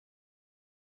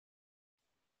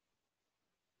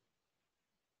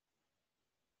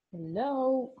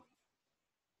Hello.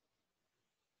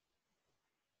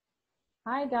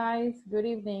 Hi guys, good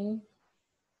evening.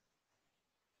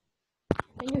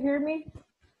 Can you hear me?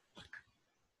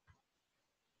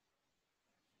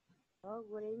 Oh,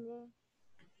 good evening.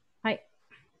 Hi.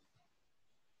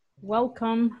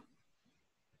 Welcome.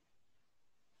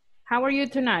 How are you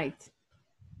tonight?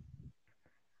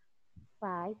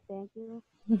 Fine, thank you.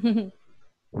 Great.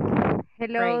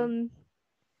 Hello.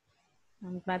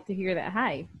 I'm glad to hear that.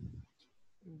 Hi.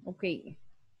 Okay.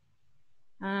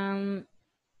 Um,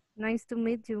 Nice to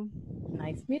meet you.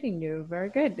 nice meeting you. Very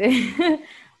good.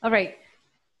 All right.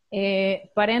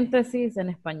 Paréntesis en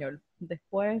español.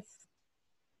 Después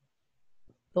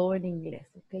todo en inglés,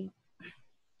 ¿ok?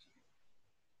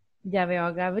 Ya veo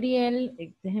a Gabriel.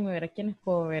 Déjenme ver a quiénes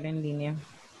puedo ver en línea.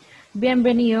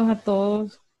 Bienvenidos a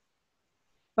todos.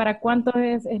 ¿Para cuántos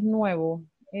es nuevo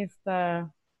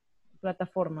esta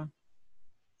plataforma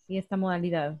y esta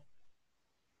modalidad?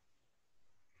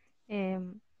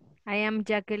 I am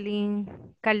Jacqueline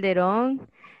Calderon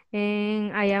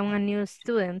and I am a new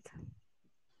student.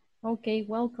 Ok,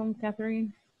 welcome,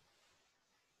 Catherine.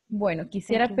 Bueno, Thank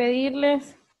quisiera you.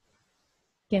 pedirles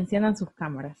que enciendan sus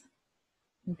cámaras.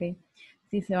 Ok.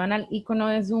 Si se van al icono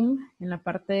de Zoom, en la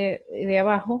parte de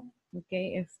abajo, ok,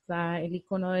 está el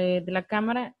icono de la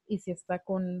cámara y si está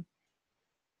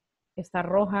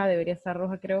roja, debería estar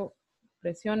roja, creo,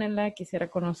 presiónenla. Quisiera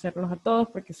conocerlos a todos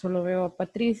porque solo veo a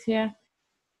Patricia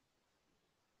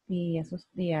y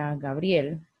a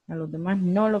Gabriel. A los demás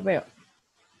no los veo.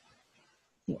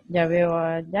 Sí, ya veo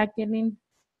a Jacqueline.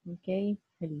 Ok,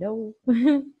 hello.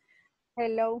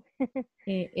 Hello.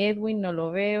 Edwin no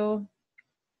lo veo.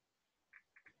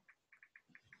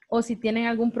 O si tienen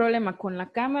algún problema con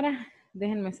la cámara,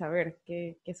 déjenme saber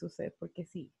qué sucede, porque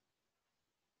sí,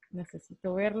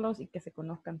 necesito verlos y que se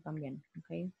conozcan también.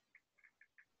 ¿Okay?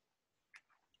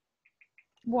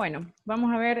 Bueno,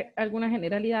 vamos a ver algunas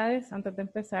generalidades antes de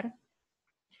empezar.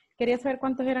 Quería saber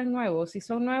cuántos eran nuevos. Si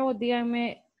son nuevos,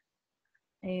 díganme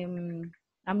I'm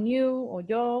new o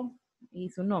yo y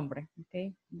su nombre.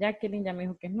 ¿Okay? Jacqueline ya me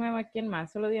dijo que es nueva. ¿Quién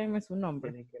más? Solo díganme su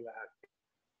nombre.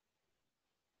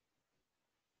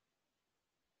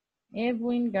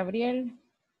 Edwin, Gabriel.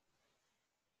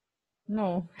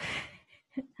 No.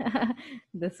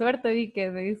 De suerte vi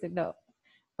que me dice no.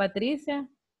 Patricia,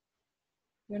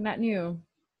 you're not new.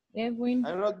 Edwin,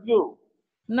 I'm not you.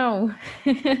 no.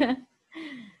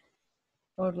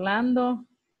 Orlando,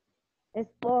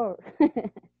 Sport.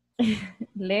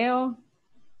 Leo.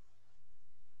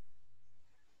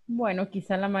 Bueno,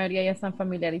 quizá la mayoría ya están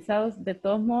familiarizados. De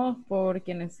todos modos, por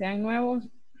quienes sean nuevos,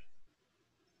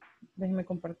 déjenme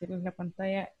compartirles la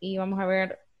pantalla y vamos a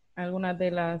ver algunas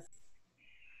de las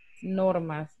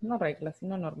normas, no reglas,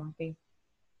 sino normas. Okay.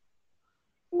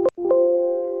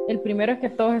 El primero es que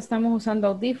todos estamos usando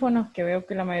audífonos, que veo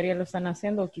que la mayoría lo están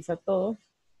haciendo, o quizá todos.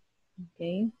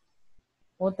 Okay.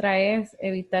 Otra es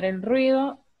evitar el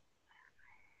ruido.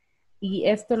 Y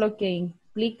esto lo que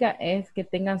implica es que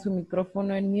tengan su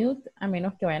micrófono en mute a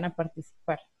menos que vayan a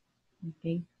participar.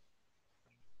 ¿Okay?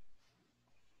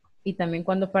 Y también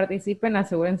cuando participen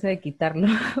asegúrense de quitarlo,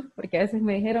 porque a veces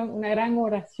me dijeron una gran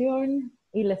oración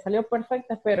y les salió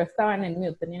perfecta, pero estaban en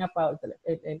mute, tenían apagado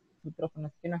el micrófono,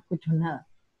 así que no escucho nada.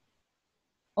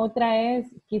 Otra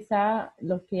es, quizá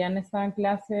los que ya han estado en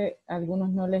clase,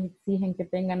 algunos no les exigen que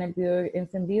tengan el video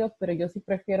encendido, pero yo sí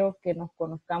prefiero que nos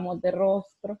conozcamos de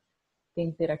rostro, que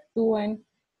interactúen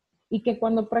y que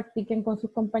cuando practiquen con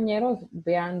sus compañeros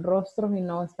vean rostros y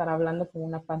no estar hablando con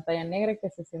una pantalla negra que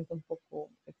se siente un poco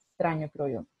extraño, creo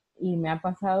yo. Y me ha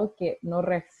pasado que no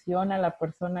reacciona la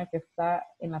persona que está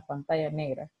en la pantalla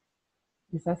negra.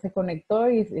 Quizás se conectó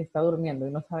y está durmiendo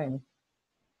y no sabemos.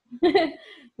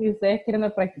 Y ustedes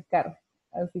quieren practicar.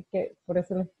 Así que por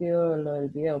eso les pido lo del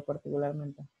video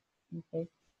particularmente. Okay.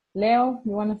 Leo,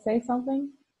 you want to say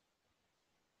something?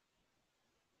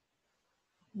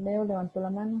 Leo levantó la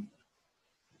mano.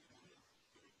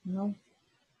 No.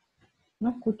 No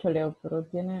escucho a Leo, pero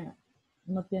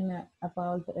no tiene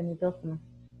apagado el micrófono.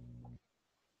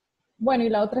 Bueno, y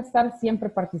la otra es estar siempre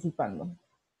participando.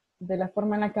 De la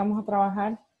forma en la que vamos a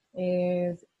trabajar,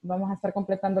 vamos a estar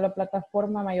completando la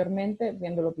plataforma mayormente,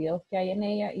 viendo los videos que hay en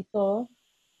ella y todo.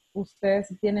 Ustedes,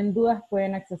 si tienen dudas,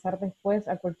 pueden accesar después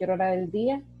a cualquier hora del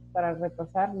día para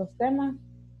repasar los temas.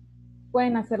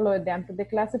 Pueden hacerlo desde antes de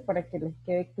clase para que les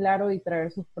quede claro y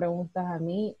traer sus preguntas a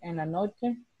mí en la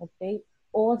noche, ¿ok?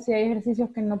 O si hay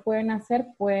ejercicios que no pueden hacer,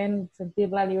 pueden sentir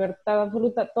la libertad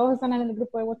absoluta. Todos están en el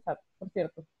grupo de WhatsApp, por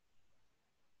cierto.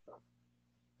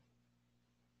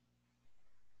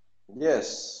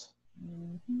 Yes.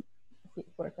 Sí,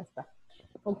 por acá está.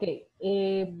 Ok,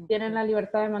 tienen la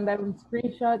libertad de mandar un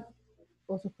screenshot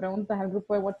o sus preguntas al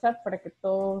grupo de WhatsApp para que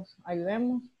todos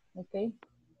ayudemos, ok.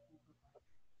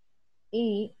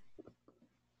 Y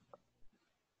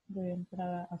voy a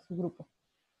entrar a su grupo.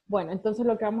 Bueno, entonces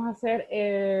lo que vamos a hacer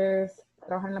es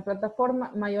trabajar en la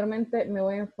plataforma. Mayormente me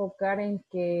voy a enfocar en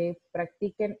que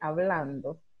practiquen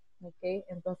hablando, ok.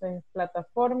 Entonces,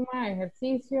 plataforma,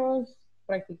 ejercicios,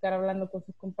 practicar hablando con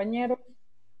sus compañeros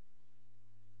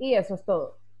y eso es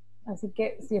todo. Así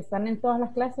que si están en todas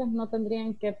las clases no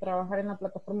tendrían que trabajar en la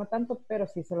plataforma tanto, pero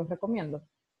sí se los recomiendo.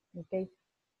 ¿Okay?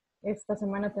 Esta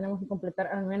semana tenemos que completar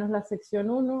al menos la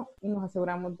sección 1 y nos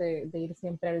aseguramos de ir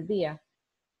siempre al día.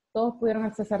 ¿Todos pudieron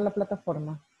accesar la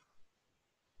plataforma?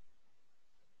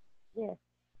 Yes.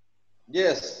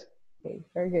 Yes. Okay,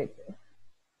 very good.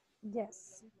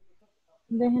 Yes.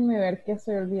 Déjenme ver qué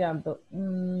estoy olvidando.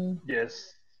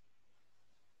 Yes.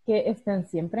 Que estén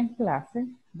siempre en clase,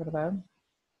 ¿verdad?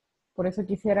 Por eso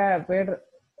quisiera ver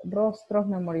rostros,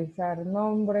 memorizar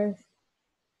nombres,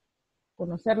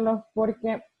 conocerlos,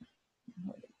 porque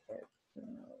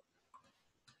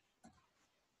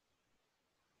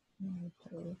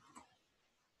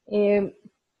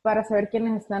para saber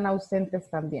quiénes están ausentes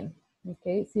también.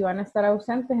 ¿Okay? Si van a estar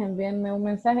ausentes, envíenme un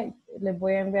mensaje. Les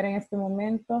voy a enviar en este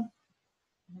momento.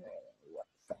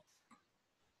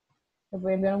 Les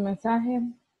voy a enviar un mensaje.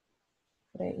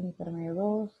 Intermedio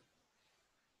 2.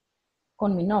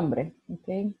 Con mi nombre.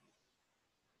 ¿Okay?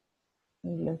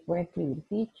 Y les voy a escribir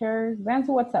teacher. Vean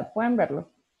su WhatsApp, pueden verlo.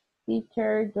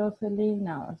 Teacher Jocelyn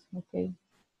Navas. ¿Ok?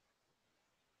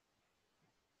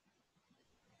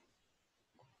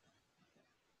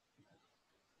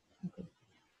 Okay.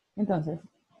 Entonces,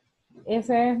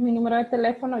 ese es mi número de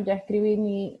teléfono. Ya escribí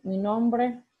mi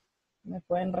nombre. Me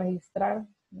pueden registrar,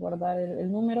 guardar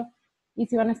el número. Y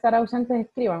si van a estar ausentes,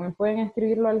 escriban. Me pueden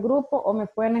escribirlo al grupo o me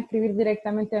pueden escribir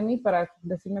directamente a mí para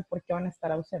decirme por qué van a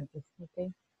estar ausentes.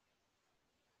 ¿Okay?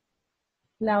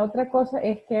 La otra cosa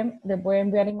es que les voy a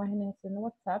enviar imágenes en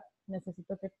WhatsApp.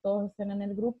 Necesito que todos estén en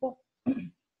el grupo.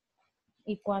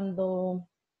 Y cuando...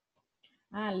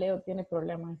 Ah, Leo tiene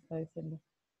problemas, está diciendo.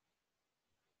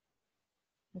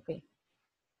 Ok.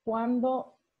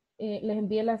 Cuando les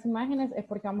envíe las imágenes es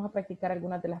porque vamos a practicar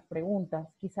algunas de las preguntas.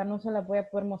 Quizá no se las voy a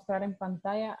poder mostrar en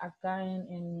pantalla acá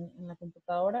en la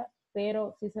computadora,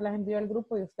 pero sí se las envío al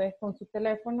grupo y ustedes con su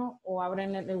teléfono o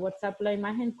abren el WhatsApp la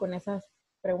imagen, con esas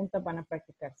preguntas van a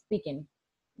practicar. Speaking.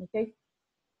 ¿Ok?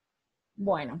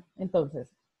 Bueno,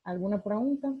 entonces, ¿alguna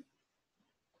pregunta?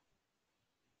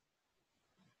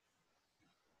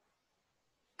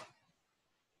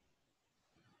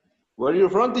 Where are you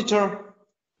from, teacher?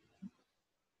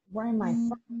 Where am I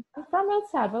from? I'm from El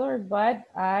Salvador, but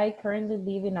I currently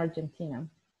live in Argentina.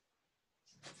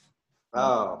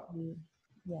 Ah,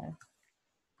 Yes.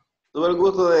 tuve el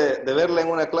gusto de verla en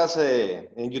una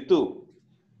clase en YouTube.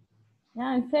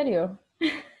 Ah, ¿en serio?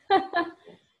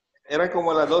 Eran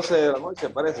como las 12 de la noche,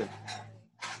 parece.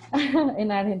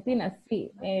 En Argentina,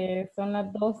 sí, son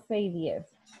las 12:10.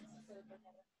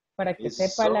 Para que Y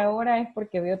sepa la son, hora es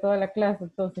porque vio toda la clase,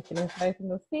 entonces que le está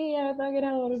diciendo, sí, ya me tengo que ir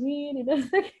a dormir y no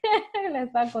sé qué, le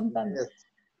está contando. yes.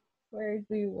 Where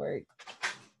do you work?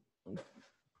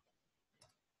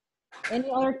 Any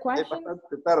other Es questions?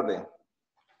 bastante tarde.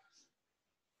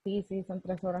 Sí, sí, son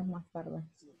 3 horas más tarde.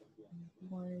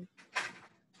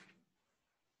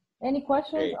 Any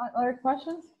questions? Okay. Other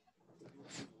questions?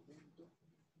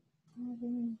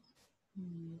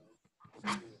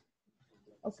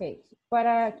 Ok,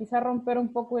 para quizá romper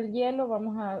un poco el hielo,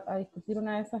 vamos a discutir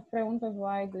una de esas preguntas.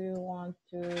 Why do you want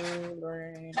to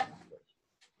learn English?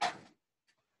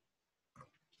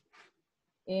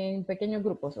 En pequeños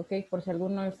grupos, ok, por si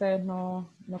alguno de ustedes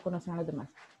no conocen a los demás.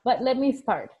 But let me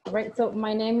start, right? So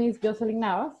my name is Jocelyn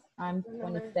Navas. I'm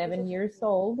 27 years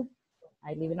old.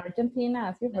 I live in Argentina,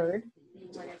 as you heard.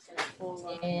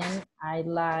 And I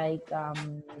like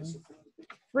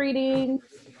reading,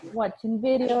 watching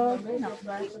videos, being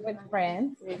with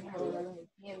friends.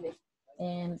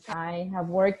 And I have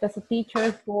worked as a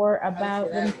teacher for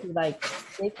about, let me see, like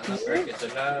 6 years.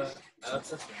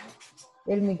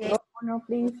 El micrófono,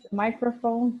 please.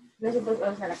 Microphone. Sí,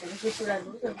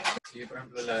 por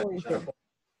ejemplo, la charapo.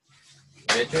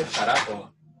 De hecho, el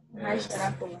charapo.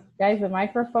 Guys, the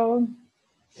microphone.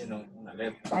 Tiene una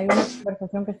letra. Hay una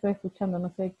conversación que estoy escuchando, no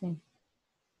sé quién.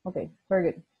 Okay,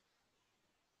 very good.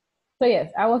 So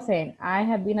yes, I was saying, I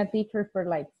have been a teacher for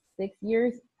like 6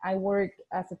 years. I work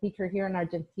as a teacher here in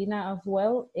Argentina as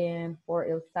well, and for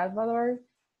El Salvador,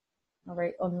 all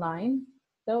right, online.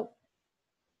 So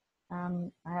I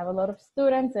have a lot of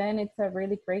students, and it's a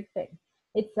really great thing.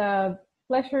 It's a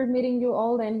pleasure meeting you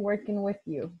all and working with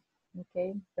you.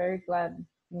 Okay, very glad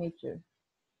to meet you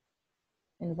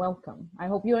and welcome. I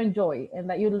hope you enjoy and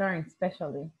that you learn,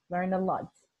 especially learn a lot.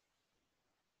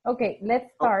 Okay,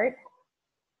 let's start.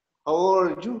 How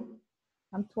old are you?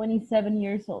 I'm 27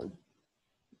 years old.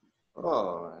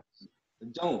 Oh,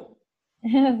 young.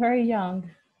 Very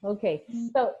young. Okay,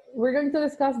 so we're going to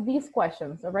discuss these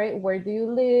questions, all right? Where do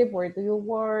you live? Where do you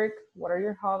work? What are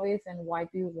your hobbies? And why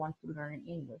do you want to learn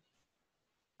English?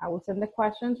 I will send the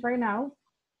questions right now.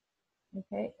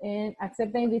 Okay, and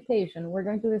accept the invitation. We're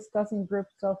going to discuss in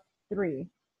groups of 3.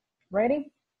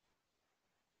 Ready?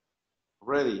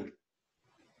 Ready.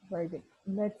 Very good.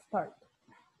 Let's start.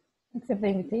 Accept the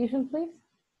invitation, please.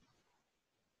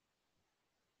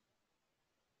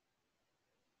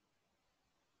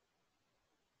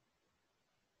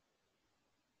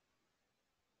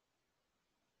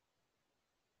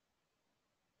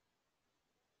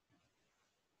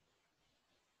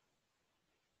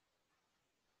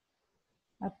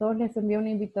 A todos les envío una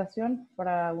invitación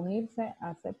para unirse.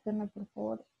 Acéptenla, por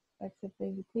favor. Accept the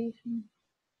invitation.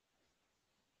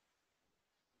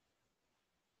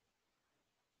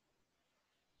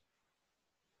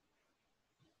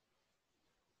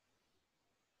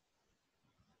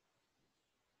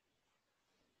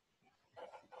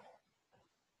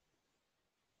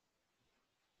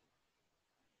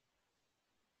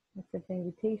 Accept the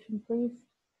invitation, please.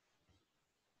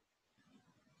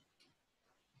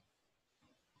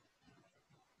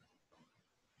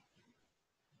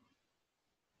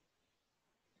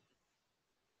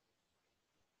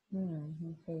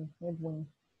 Okay, Edwin.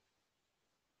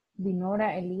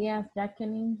 Dinora, Elías,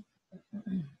 Jacqueline.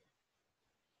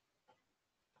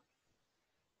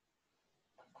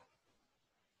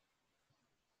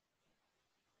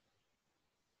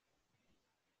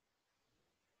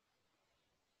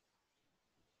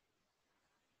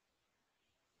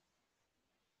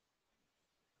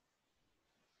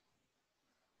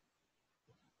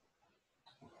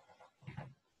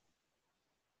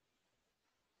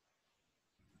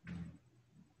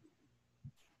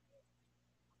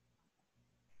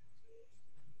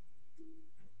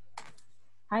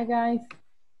 Hi, guys.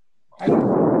 Are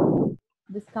you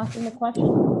discussing the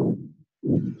question?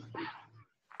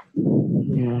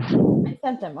 Yes. I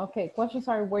sent them. Okay, questions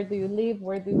are where do you live,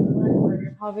 where do you work, what are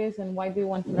your hobbies, and why do you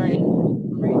want to learn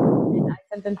English, right? And I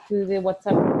sent them to the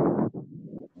WhatsApp.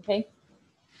 Okay?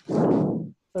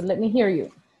 So let me hear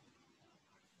you.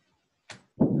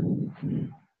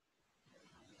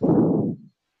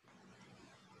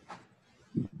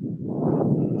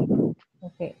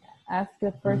 Okay, ask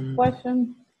the first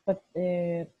question, but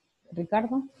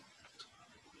Ricardo?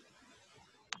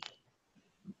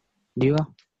 Diga.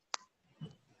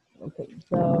 Okay,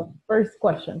 the first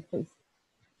question, please.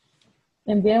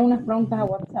 Envíen unas preguntas a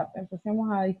WhatsApp.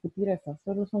 Empecemos a discutir esas.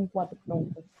 Solo son 4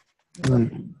 preguntas.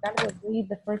 Entonces, Ricardo, read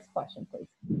the first question, please.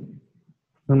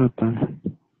 ¿Dónde está?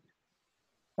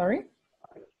 Sorry?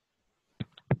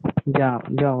 Ya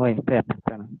voy. Espera.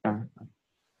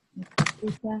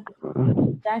 Lisa,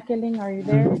 Jacqueline, are you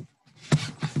there?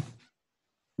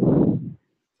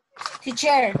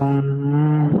 Teacher,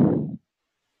 Son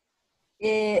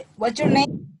what's your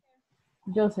name?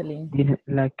 Jocelyn.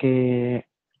 la que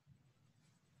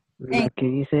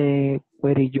dice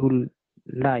where you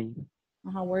lie.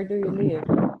 Where do you live?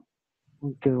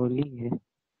 Que obligue.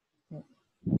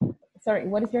 Sorry,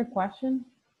 what is your question?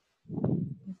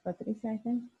 Miss Patricia, I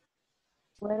think.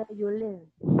 Where do you live?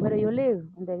 Where do you live?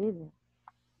 ¿Dónde vive?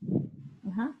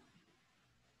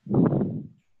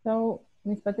 So,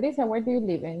 Miss Patricia, where do you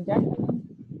live? In Jacqueline?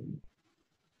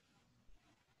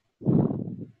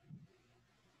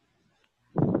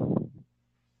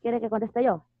 ¿Quiere que conteste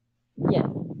yo? Yes.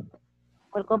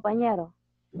 ¿O el compañero?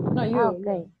 No, you.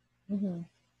 Ok.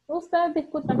 Ustedes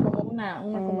discutan como una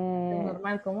conversación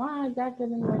normal, como,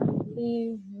 Jacqueline, where do you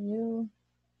live? You.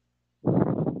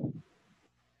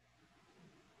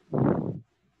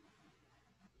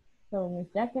 So,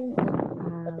 Miss Jacqueline,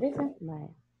 Patricia. Vale.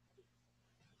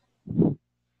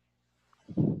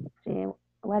 Sí,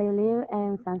 where do you live?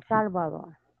 En San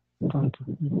Salvador.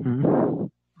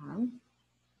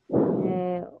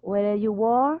 Where do you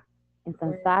work? En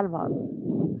San Salvador.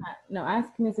 No,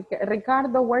 ask Miss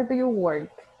Ricardo, where do you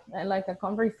work? Like a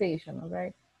conversation, all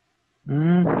right?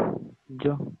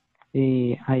 Yo.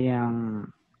 Y I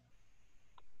am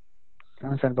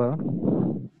San Salvador.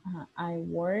 I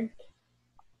work.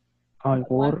 I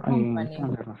work in company?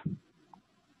 San Salvador.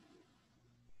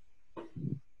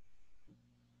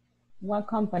 What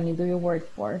company do you work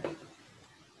for?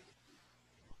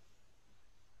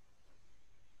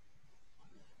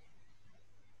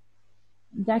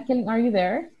 Jacqueline, are you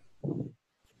there?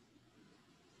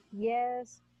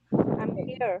 Yes. I'm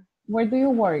here. Where do you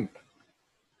work?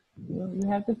 You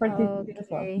have to participate as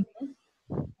well. Okay.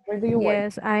 Where do you work?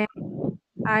 Yes, I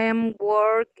am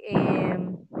work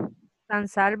in San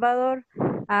Salvador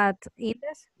at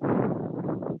Ingles,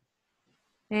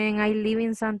 and I live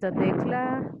in Santa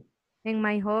Tecla. And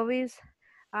my hobbies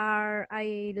are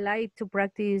I like to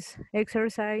practice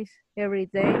exercise every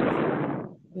day.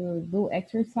 You do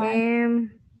exercise?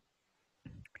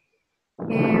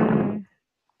 And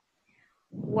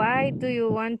why do you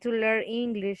want to learn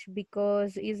English?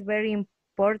 Because it's very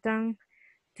important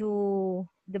to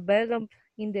develop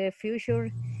in the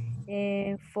future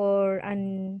for a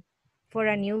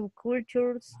new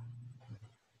cultures.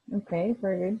 Okay,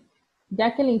 very good.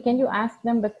 Jacqueline, can you ask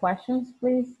them the questions,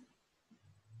 please?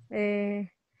 Uh,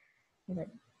 Okay.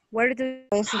 where do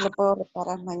A ver si lo puedo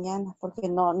reparar mañana porque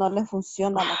no le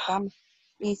funciona la cámara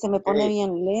y se me pone Okay.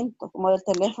 bien lento, como el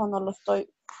teléfono lo estoy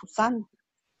usando.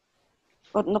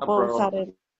 Pues no No puedo problem. usar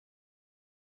el...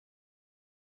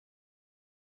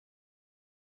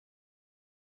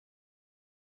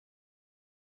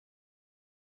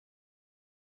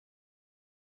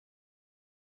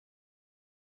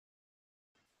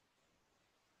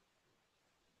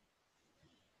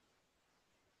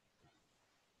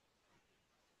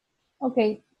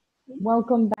 Okay,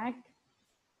 welcome back.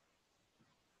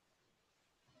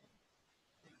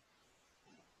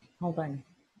 Hold on.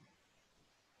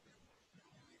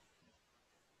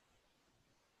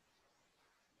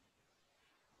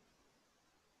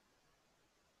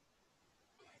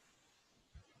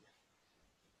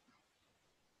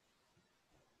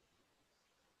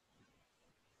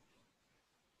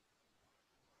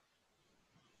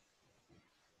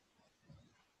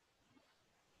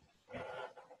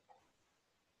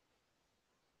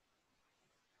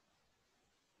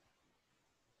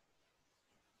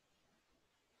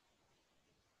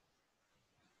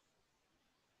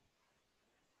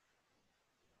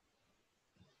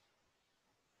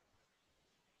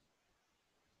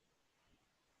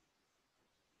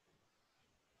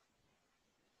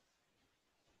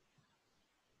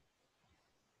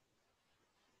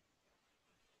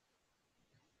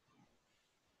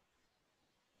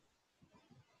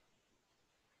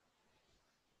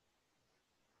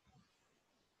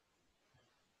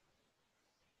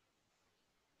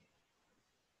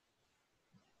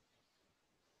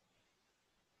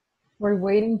 We're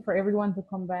waiting for everyone to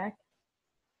come back.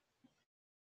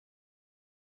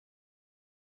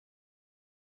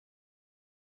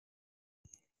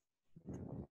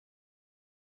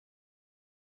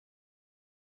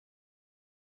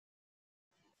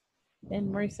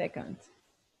 Ten more seconds.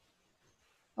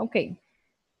 Okay.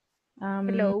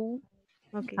 hello?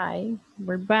 Okay. Hi,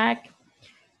 we're back.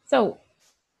 So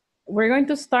we're going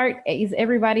to start. Is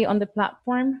everybody on the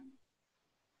platform?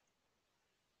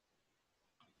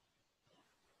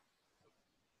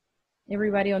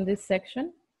 Everybody on this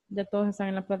section? Ya todos están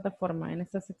en la plataforma, en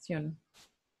esta sección.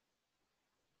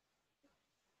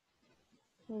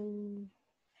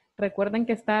 Recuerden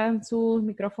que están sus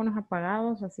micrófonos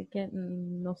apagados, así que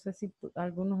no sé si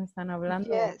algunos están hablando.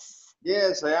 Yes.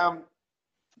 Yes, I am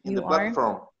in the You are?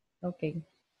 platform. Okay.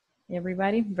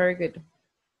 Everybody? Very good.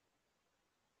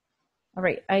 All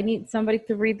right. I need somebody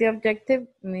to read the objective.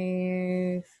 Let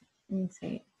me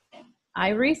see.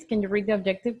 Iris, can you read the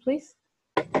objective, please?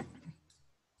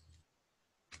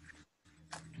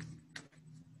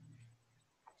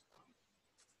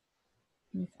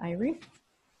 Miss Iris?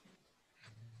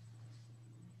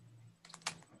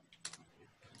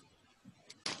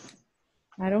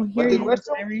 I don't hear What the you,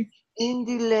 question? Iris.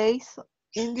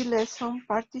 In the lesson,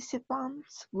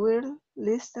 participants will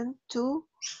listen to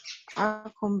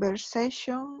a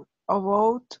conversation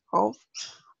about how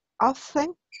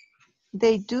often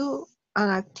they do an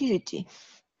activity.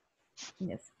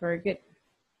 Yes, very good.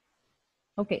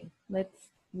 Okay, let's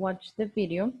watch the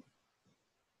video.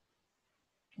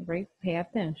 Right, pay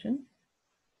attention.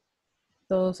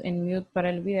 Todos en mute para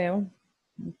el video.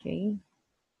 Okay.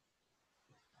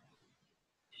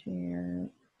 Share.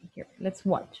 Here, let's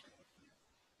watch.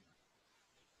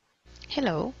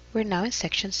 Hello, we're now in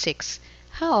section 6.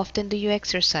 How often do you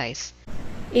exercise?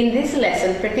 In this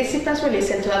lesson, participants will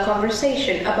listen to a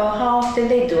conversation about how often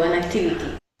they do an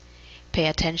activity. Pay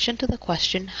attention to the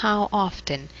question how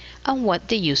often and what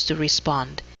they use to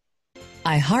respond.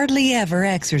 I hardly ever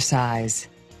exercise.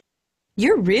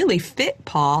 You're really fit,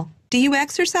 Paul. Do you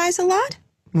exercise a lot?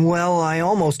 Well, I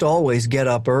almost always get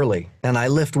up early, and I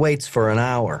lift weights for an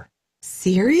hour.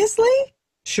 Seriously?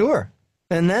 Sure.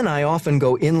 And then I often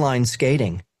go inline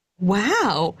skating.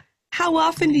 Wow. How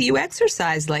often do you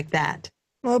exercise like that?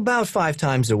 About 5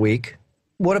 times a week.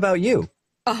 What about you?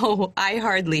 Oh, I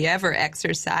hardly ever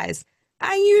exercise.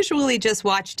 I usually just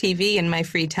watch TV in my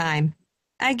free time.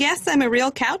 I guess I'm a real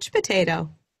couch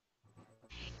potato.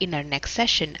 In our next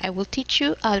session, I will teach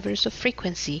you adverbs of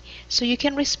frequency so you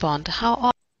can respond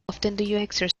how often do you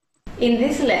exercise. In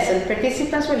this lesson,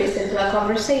 participants will listen to a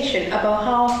conversation about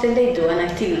how often they do an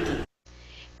activity.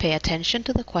 Pay attention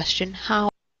to the question how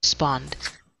respond.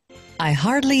 I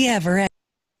hardly ever.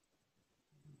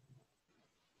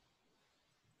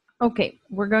 Okay,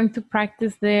 we're going to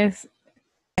practice this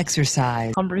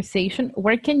Exercise. conversation.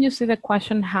 Where can you see the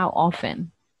question how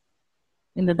often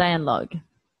in the dialogue?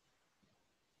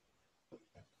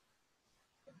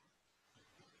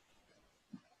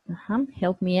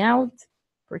 Help me out.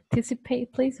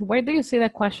 Participate, please. Where do you see the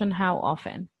question how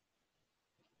often?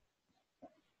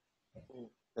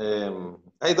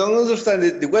 I don't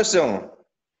understand the question.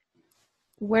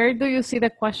 Where do you see the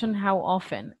question how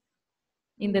often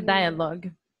in the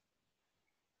dialogue?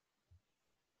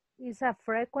 It's a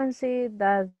frequency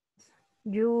that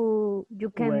you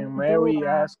can When Mary do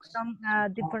asks, some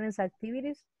different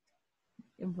activities.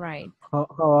 Right. how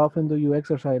often do you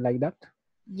exercise like that?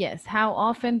 Yes. How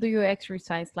often do you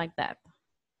exercise like that?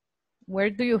 Where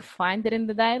do you find it in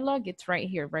the dialogue? It's right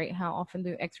here, right? How often do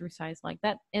you exercise like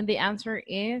that? And the answer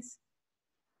is?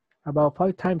 About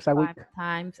 5 times a week. 5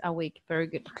 times a week. Very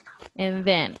good. And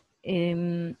then,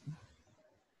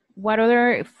 what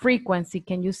other frequency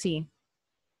can you see?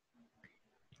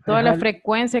 Toda la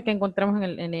frecuencia que encontramos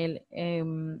en el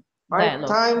 5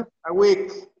 times a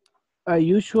week. I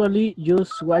usually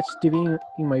just watch TV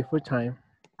in my free time.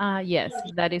 Yes,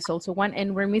 that is also one.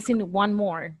 And we're missing one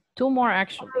more. 2 more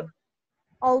actually.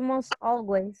 Almost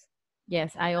always.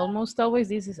 Yes, I almost always.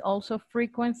 This is also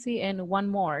frequency, and one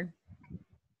more.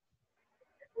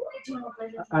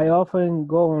 I often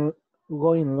go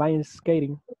in line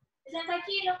skating.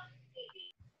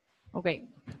 Okay.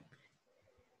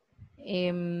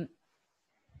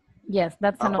 Yes,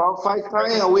 that's about 5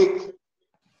 times a week.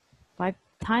 5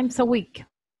 times a week.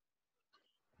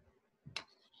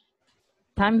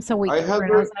 Times a week.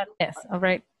 Yes, all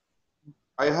right.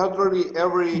 I hardly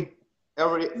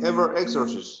ever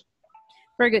exercise.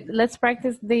 Very good. Let's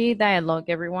practice the dialogue,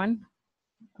 everyone.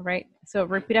 All right. So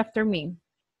repeat after me.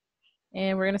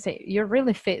 And we're going to say, you're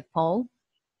really fit, Paul.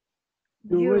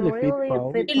 You're really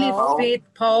fit,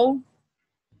 Paul.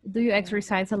 Do you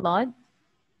exercise a lot?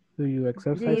 Do you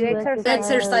exercise? Do you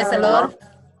exercise a lot?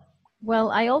 Well,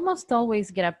 I almost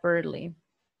always get up early.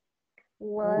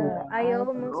 Well, I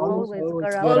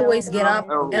always get up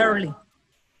early.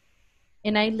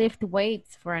 And I lift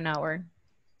weights for an hour.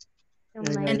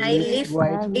 And I lift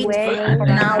weights for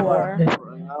an hour.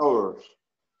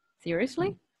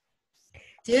 Seriously?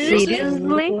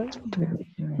 Seriously?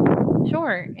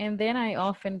 Sure. And then I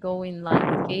often go in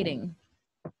line skating.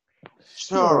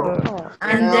 Sure.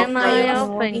 And then I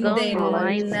often go in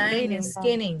line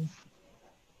skating.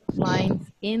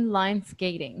 Inline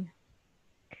skating.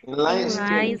 Line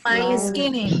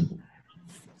skating.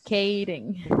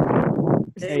 Skating.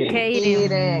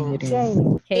 Skating.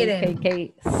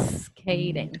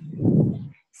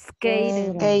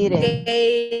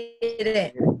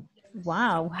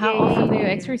 Wow. How often do you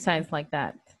exercise like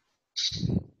that?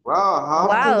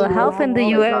 Wow. How often do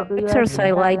you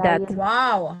exercise like that?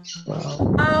 Wow.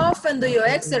 How often do you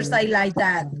exercise like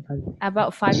that?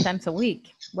 About 5 times a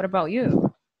week. What about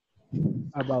you?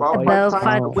 About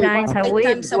 5 times a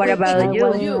week. What about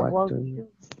you?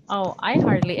 Oh, I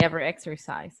hardly ever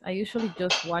exercise. I usually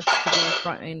just watch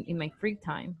TV in my free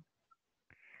time.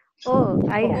 Oh,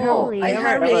 I hardly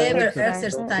ever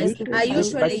exercise. I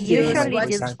usually just watch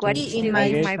TV in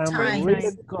my time.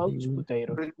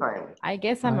 I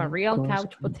guess I'm a real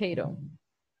couch potato.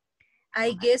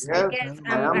 I guess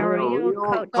I'm a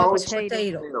real couch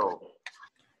potato.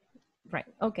 Right,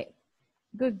 okay.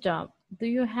 Good job. Do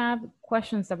you have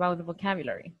questions about the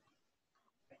vocabulary?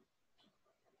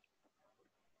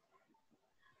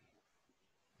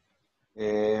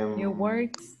 New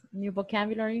words, new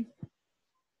vocabulary?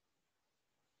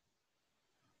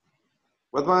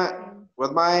 What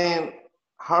my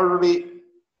hardly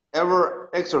ever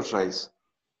exercise?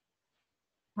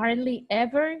 Hardly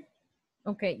ever?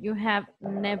 Okay, you have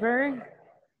never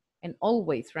and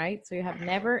always, right? So you have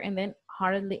never, and then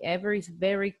hardly ever is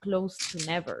very close to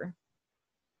never.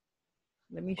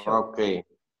 Let me show. Okay,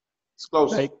 it's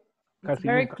close. It's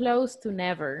very close to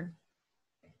never.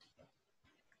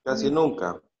 Casi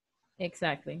nunca.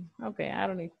 Exactly. Okay, I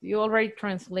don't need, you already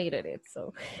translated it,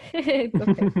 so it's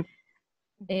okay.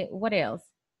 What else?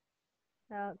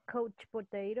 Couch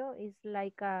potato is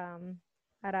like Aragan.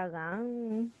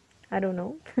 I don't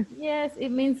know. Yes, it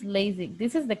means lazy.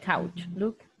 This is the couch.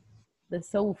 Look. The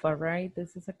sofa, right?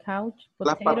 This is a couch.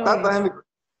 Las Potato patatas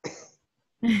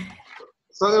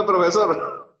son el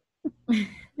profesor.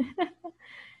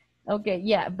 Okay,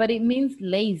 yeah, but it means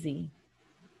lazy.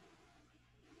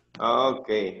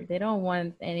 Okay. They don't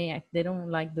want any, they don't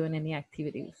like doing any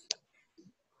activities.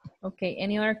 Okay,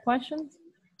 any other questions?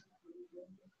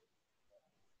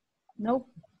 Nope.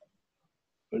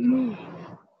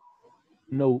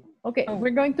 No. Okay,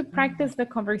 we're going to practice the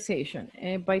conversation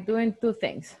by doing two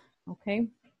things, okay?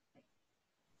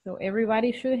 So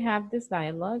everybody should have this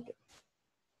dialogue.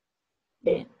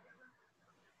 And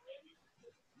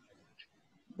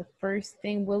the first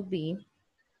thing will be,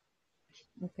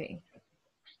 okay,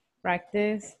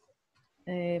 practice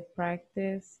the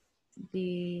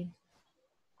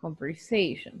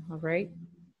conversation, all right?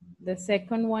 The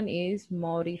second one is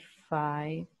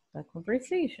modify the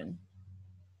conversation.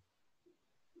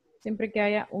 Siempre que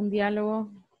haya un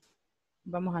diálogo,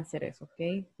 vamos a hacer eso,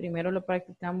 ¿ok? Primero lo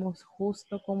practicamos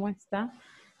justo como está.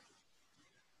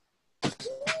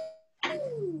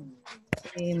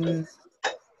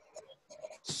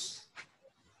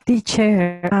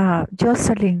 Teacher,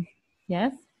 Jocelyn.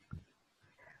 Yes.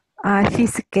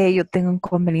 Fíjese que yo tengo un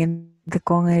inconveniente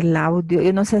con el audio.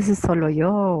 Yo no sé si solo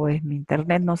yo o es mi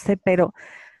internet, no sé, pero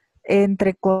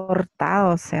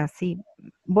entrecortado, o sea, sí.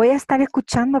 Voy a estar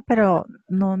escuchando, pero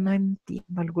no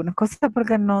entiendo algunas cosas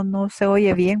porque no se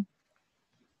oye bien.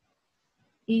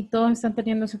 ¿Y todos están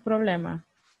teniendo ese problema?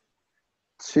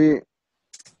 Sí.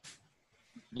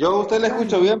 Yo a usted le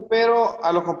escucho bien, pero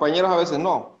a los compañeros a veces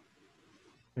no.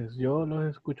 Pues yo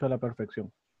los escucho a la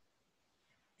perfección.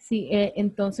 Sí,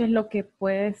 entonces lo que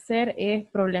puede ser es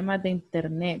problemas de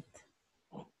internet.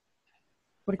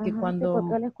 Porque Ajá, cuando... sí,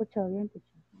 porque lo he escuchado bien,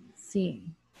 teacher.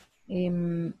 Sí.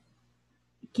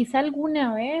 Quizá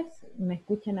alguna vez me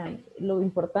escuchen a mí. Lo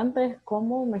importante es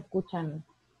cómo me escuchan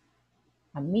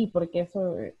a mí, porque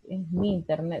eso es mi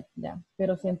internet, ya.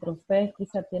 Pero si entre ustedes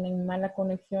quizá tienen mala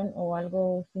conexión o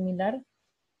algo similar,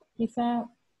 quizá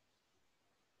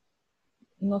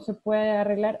no se puede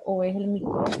arreglar, o es el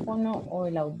micrófono o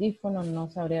el audífono, no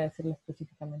sabría decirle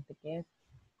específicamente qué es.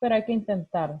 Pero hay que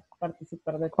intentar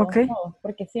participar de todos modos,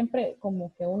 porque siempre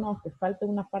como que uno, aunque falte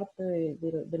una parte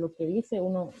de lo que dice,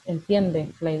 uno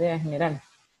entiende la idea general.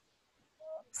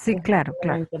 Sí, claro,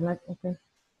 claro. Internet, okay.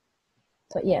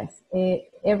 So yes,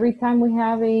 every time we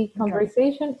have a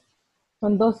conversation,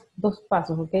 son dos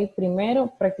pasos, ¿ok?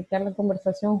 Primero, practicar la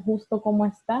conversación justo como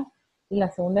está, y la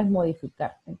segunda es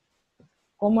modificar.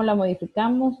 ¿Cómo la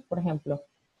modificamos? Por ejemplo,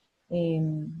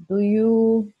 do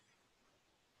you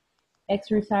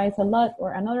exercise a lot,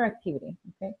 or another activity,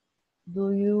 okay?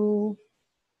 Do you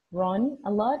run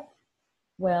a lot?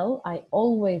 Well, I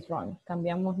always run.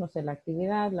 Cambiamos, no sé, la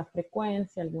actividad, la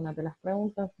frecuencia, algunas de las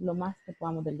preguntas, lo más que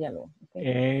podamos del diálogo.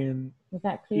 Okay? And Is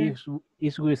that clear?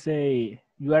 is we say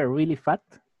you are really fat,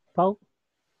 Paul?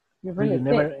 You're Do really you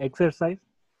never fit. exercise?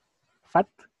 Fat?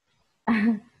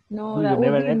 No, Do that you would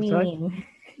never be exercise? mean.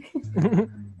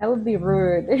 That would be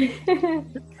rude.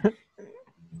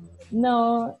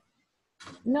 No,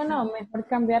 mejor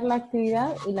cambiar la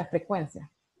actividad y la frecuencia.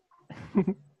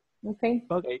 Okay?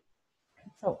 Okay.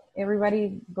 So,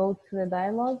 everybody go to the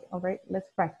dialogue. All right, let's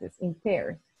practice in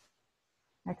pairs.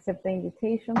 Accept the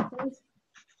invitation, please.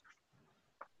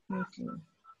 Let me see.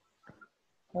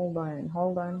 Hold on.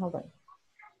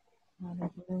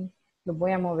 Los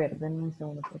voy a mover, denme un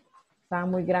segundo. Porque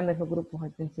estaban muy grandes los grupos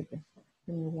al principio.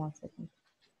 Give me 1 second.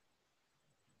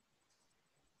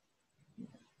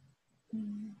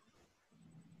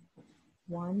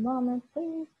 One moment,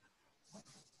 please.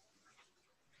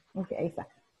 Okay, ahí está.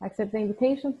 Accept the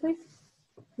invitation, please.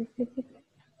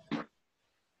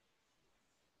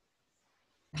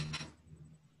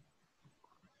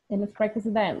 And let's practice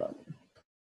the dialogue.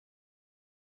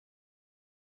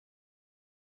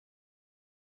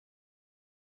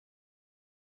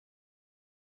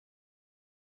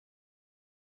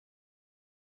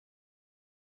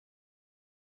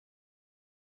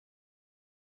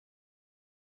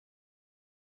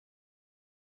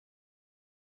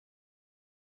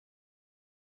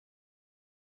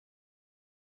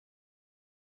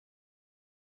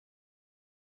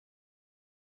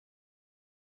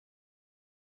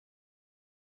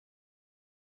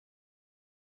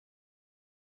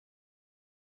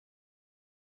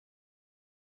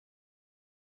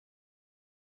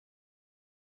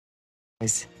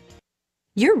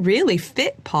 You're really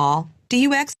fit, Paul. Do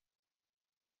you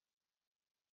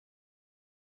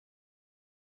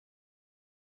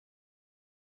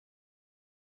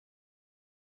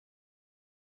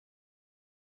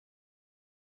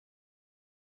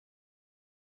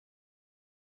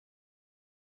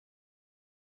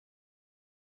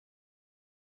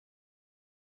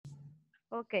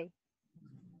Okay.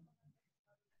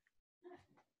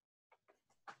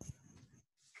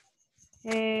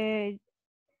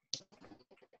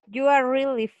 You are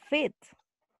really fit,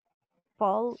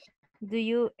 Paul. Do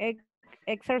you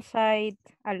exercise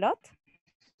a lot?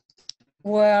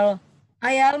 Well,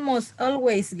 I almost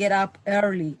always get up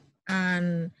early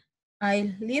and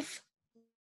I lift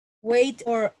weight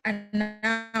for an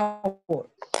hour.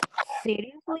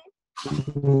 Seriously?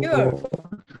 Sure.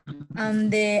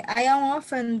 And I am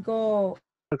often go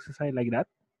Exercise like that?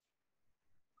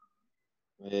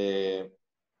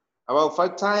 About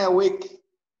 5 times a week.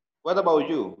 What about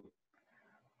you?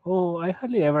 Oh, I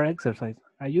hardly ever exercise.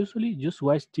 I usually just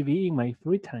watch TV in my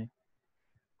free time.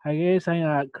 I guess I'm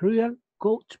a real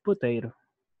couch potato.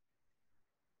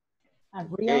 A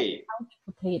real couch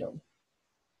potato.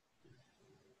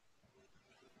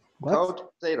 What? Couch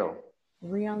potato.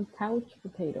 Real couch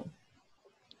potato.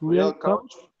 Real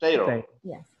couch potato.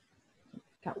 Yes.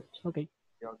 Couch. Okay.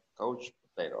 Real couch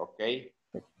potato. Okay.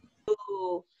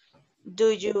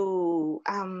 Do you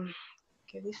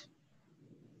 ¿qué dice?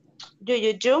 Do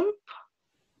you jump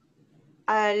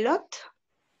a lot?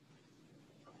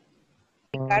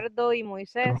 Ricardo y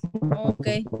Moisés.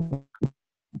 Okay.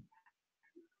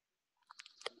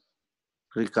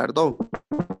 Ricardo.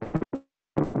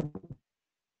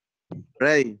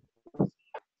 Ready.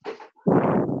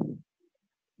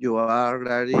 You are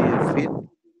very fit,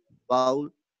 Paul.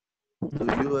 Do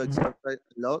you exercise a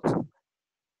lot?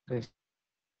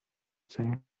 Sí.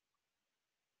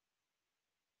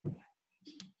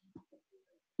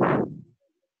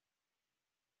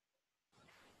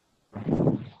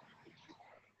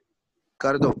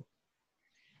 Ricardo.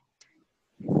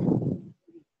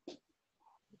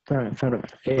 Pero,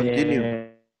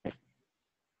 Continue.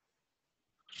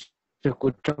 se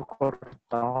escucha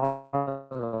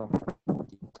cortado.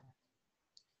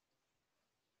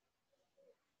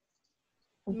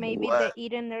 Maybe What? the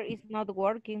internet is not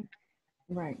working.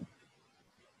 Right.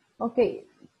 Okay.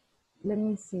 Let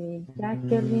me see.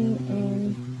 Jacqueline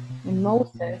and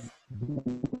Moses.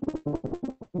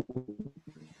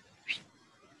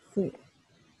 Sí.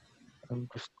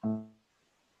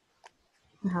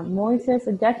 Moises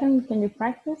and Jacqueline, can you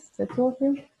practice, the two of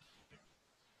you?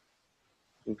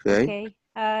 Okay.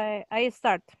 I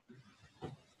start.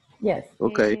 Yes.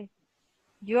 Okay.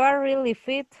 You are really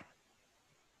fit,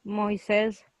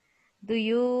 Moises. Do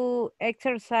you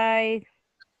exercise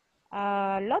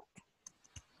a lot?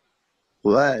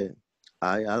 Well,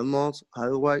 I almost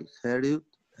always heard it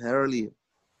early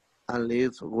and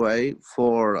lift weight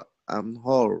for an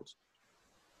horse.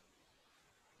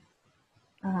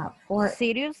 For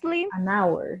Seriously? an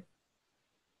hour.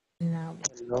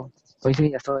 Hoy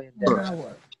sí, ya estoy en An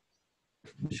hour.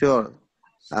 Sure.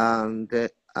 And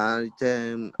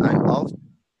then I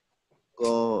often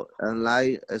go and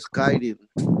like skating.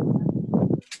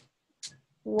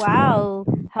 Wow.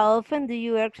 How often do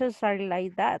you exercise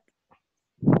like that?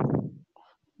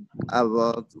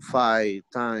 About 5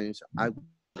 times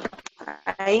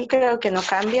Ahí creo que no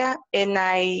cambia en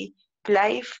I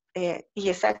live y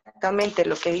exactamente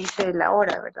lo que dice la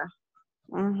hora, ¿verdad?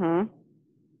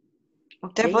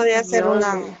 Usted Ok, podría hacer yo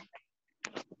unas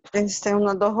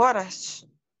 2 horas.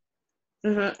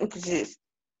 entonces,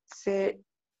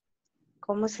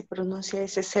 ¿cómo se pronuncia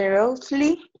ese?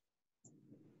 Seriously?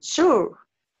 Sure.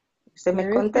 Usted me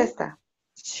contesta.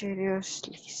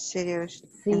 Seriously. Sí,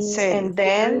 And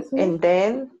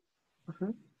then.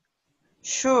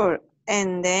 Sure.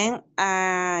 And then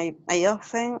I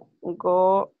often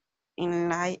go in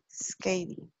light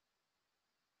skating.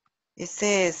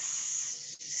 Ese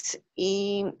es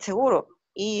y seguro.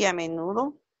 Y a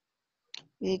menudo.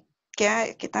 ¿Y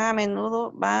qué tan a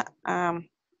menudo va a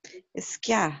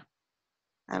esquiar?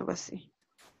 Algo así.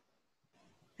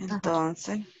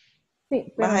 Entonces.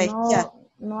 Sí, pero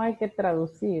no hay que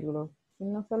traducirlo,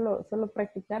 sino solo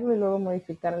practicarlo y luego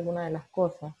modificar alguna de las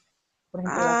cosas. Por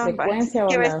ejemplo, la frecuencia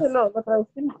que o a veces las... lo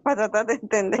traducimos para tratar de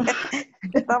entender.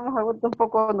 Estamos ahorita un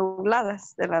poco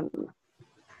nubladas. Se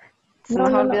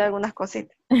nos olvidan algunas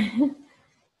cositas.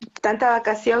 Tanta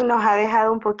vacación nos ha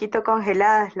dejado un poquito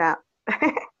congeladas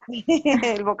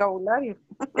el vocabulario.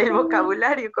 El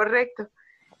vocabulario, correcto.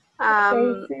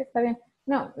 Ok, sí, está bien.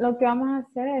 No, lo que vamos a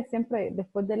hacer es siempre,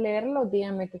 después de leerlo,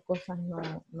 díganme qué cosas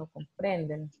no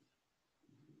comprenden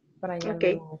para ya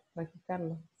luego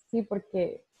practicarlo. Sí,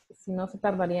 porque si no se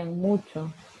tardarían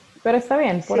mucho. Pero está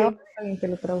bien, por ahora está bien que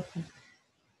lo traduzcan.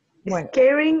 Bueno.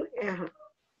 Skating.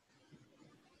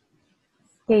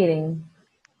 Skating.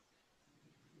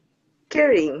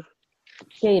 Caring.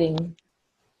 Skating.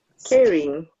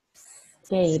 Caring.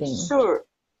 Skating. Sure.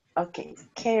 Okay,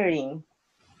 caring.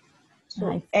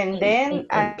 And then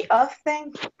I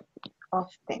often.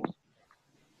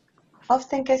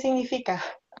 Often, ¿qué significa?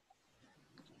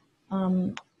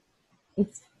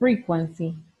 It's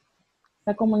frequency.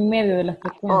 Está como en medio de las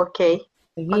frecuencias. Okay.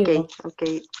 Seguido.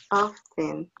 Okay.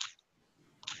 Often.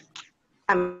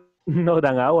 Not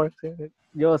an hour.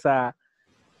 Just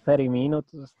 30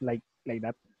 minutes, like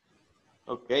that.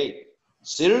 Okay.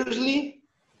 Seriously?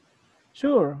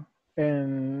 Sure.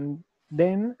 And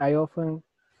then I often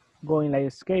go in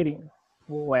like skating.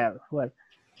 Well,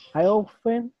 I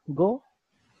often go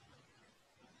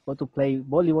to play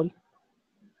volleyball.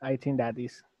 I think that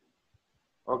is.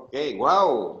 Okay,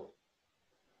 wow.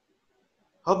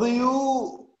 How do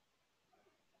you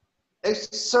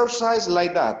exercise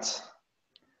like that?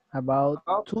 About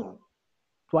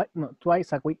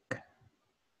twice a week.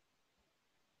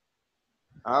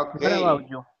 Okay. What about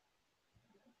you?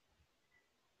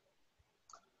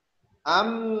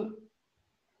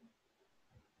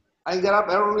 I get up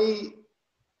early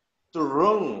to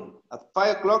run at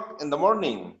 5 o'clock in the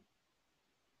morning.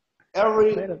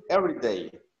 Every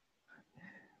day.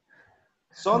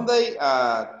 Sunday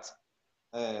at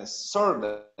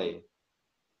Saturday.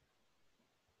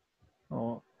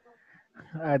 Oh,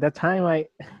 at that time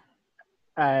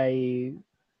I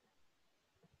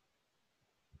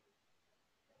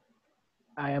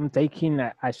am taking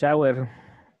a shower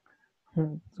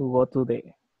to go to the.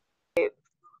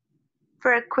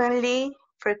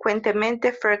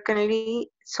 Frecuentemente,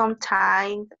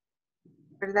 sometimes,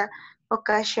 ¿verdad?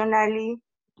 Occasionally,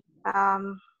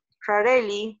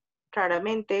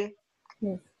 raramente.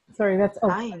 Yes. Sorry, that's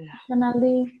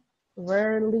occasionally,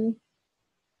 rarely.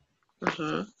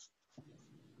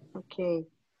 Okay.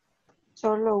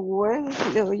 Solo well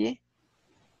le oye.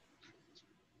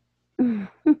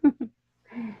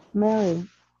 Mary,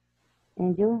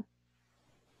 and you?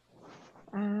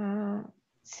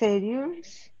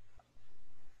 Serious?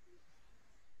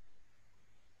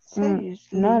 No,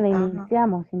 Seriously. le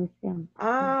iniciamos.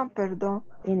 Perdón.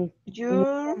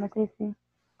 Iniciamos, sí.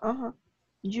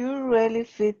 You really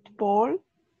fit, Paul?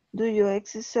 Do you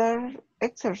exercise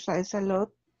a lot?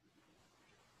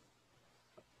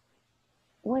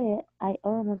 Well, I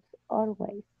almost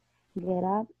always get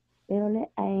up early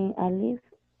and I lift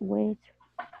weights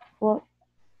for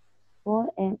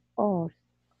an hour.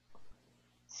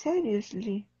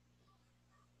 Seriously?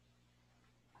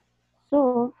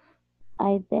 So,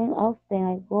 I then often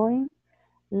I going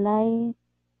like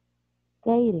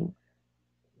skating.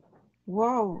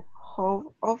 Wow,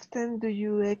 how often do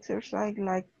you exercise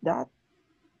like that?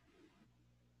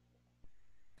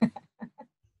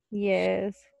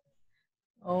 Yes.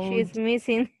 Oh, she's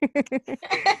missing.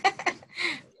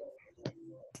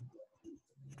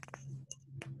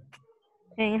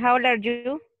 And how old are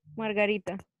you,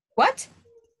 Margarita? What?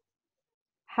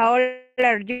 How old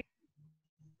are you?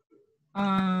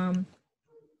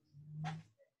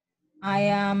 I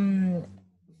am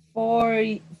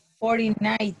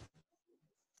 49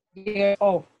 years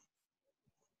old.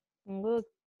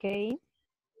 Okay.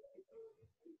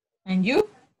 And you?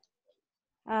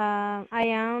 I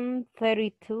am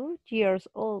 32 years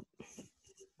old.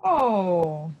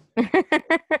 Oh.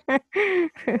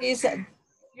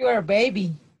 You are a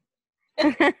baby.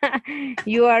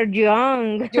 You are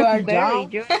young. You are very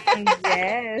young.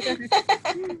 Yes.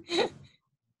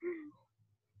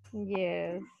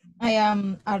 Yes. I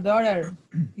am our daughter.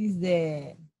 Is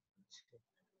the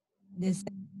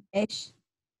same age.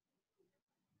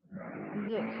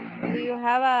 Do you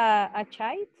have a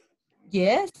child?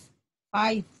 Yes.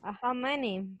 5. How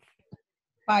many?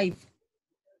 5.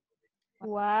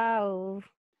 Wow.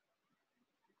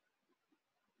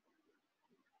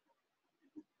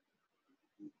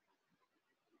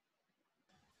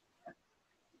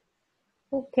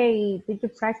 Okay, did you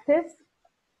practice?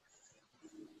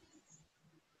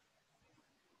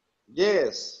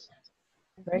 Yes.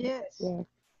 Right? Yes. All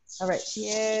right.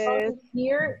 Yes.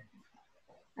 Here,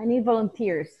 I need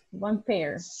volunteers. One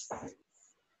pair.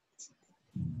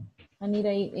 I need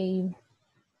a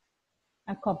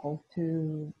couple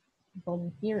to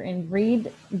volunteer and read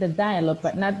the dialogue,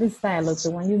 but not this dialogue,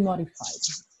 the one you modified.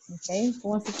 Okay, who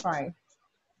wants to try?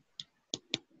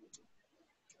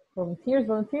 Volunteers.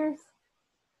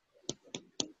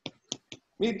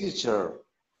 Me, teacher.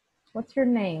 What's your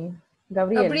name?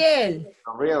 Gabriel.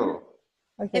 Gabriel.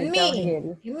 Okay, And me.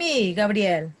 Gabriel. Me,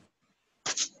 Gabriel.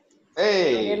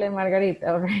 Hey. Gabriel and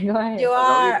Margarita. All right, go ahead.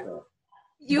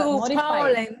 You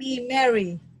Paul, and me,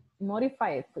 Mary.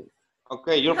 Modify it, please.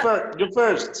 Okay, you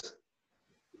first.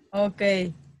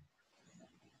 Okay.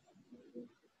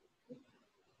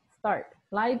 Start.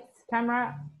 Lights,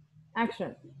 camera,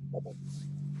 action.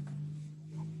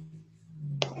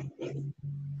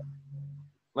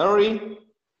 Mary?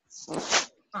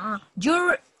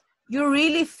 You're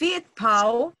really fit,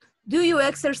 Paul. Do you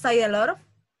exercise a lot?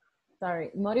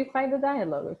 Sorry, modify the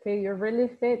dialogue, okay? You're really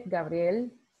fit, Gabriel,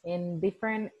 in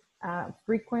different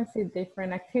frequency,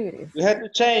 different activities. You have to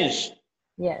change.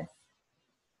 Yes.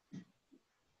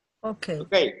 Okay.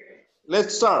 Okay,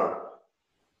 let's start.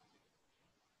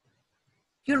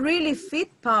 You're really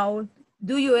fit, Paul.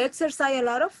 Do you exercise a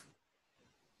lot?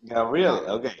 Gabriel,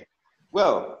 okay.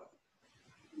 Well,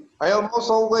 I almost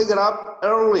always get up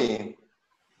early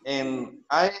and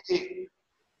I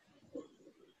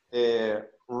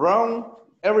run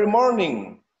every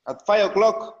morning at 5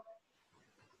 o'clock.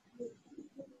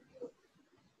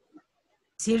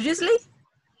 Seriously?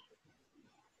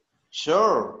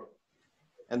 Sure.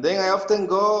 And then I often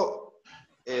go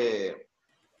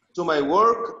to my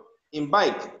work in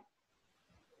bike.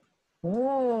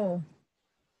 Oh.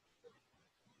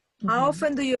 How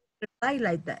often do you exercise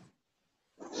like that?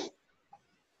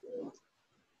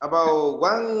 About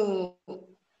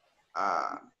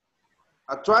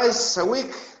twice a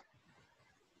week.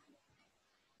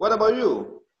 What about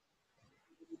you?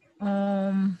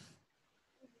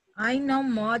 I not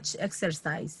much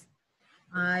exercise.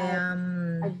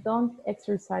 I don't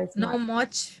exercise no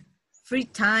much free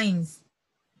times.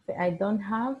 I don't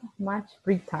have much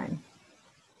free time.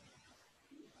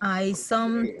 I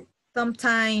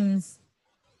sometimes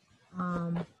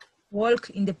walk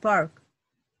in the park.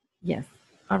 Yes.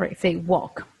 All right. Say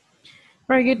walk.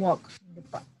 Very good. Walk in the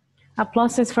park.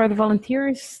 Applauses for the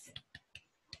volunteers.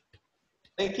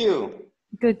 Thank you.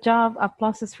 Good job.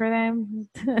 Applauses for them.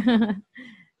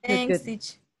 Thanks, good.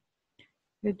 Teach.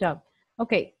 Good job.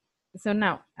 Okay. So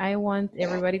now I want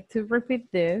everybody to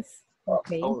repeat this.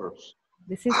 Okay. Hours.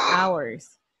 This is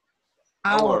hours.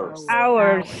 Hours.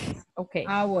 Hours. Okay.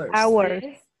 Hours. Hours.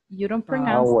 This, you don't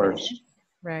pronounce Hours. it,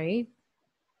 right?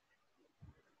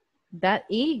 That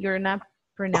E, you're not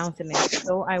pronouncing it.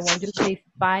 So I want you to say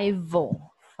 5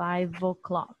 o'clock. 5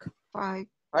 o'clock. 5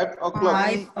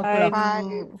 o'clock.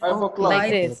 5 o'clock.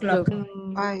 Like this. Look.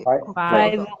 5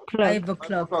 5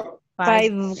 o'clock. 5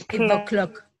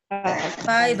 o'clock.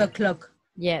 5 o'clock.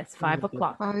 Yes, 5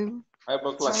 o'clock. 5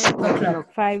 o'clock.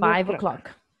 5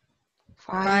 o'clock.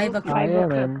 5 o'clock.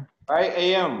 5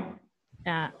 a.m.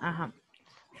 5 a.m.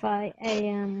 5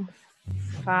 a.m.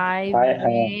 5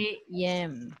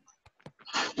 a.m.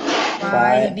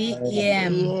 5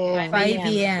 p.m. 5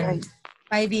 p.m.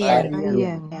 5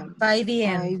 p.m. 5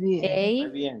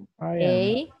 p.m.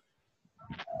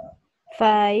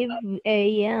 5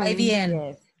 a.m. 5 p.m.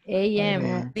 Yes.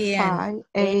 A.m. 5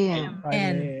 a.m. 5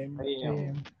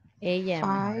 a.m. A.m.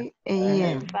 5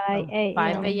 a.m. 5 5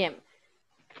 a.m. a.m.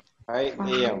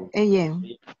 5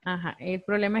 a.m. Ajá. El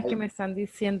problema es que me están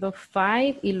diciendo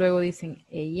 5 y luego dicen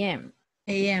a.m.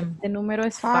 a.m. Este número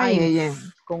es 5 5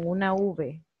 con una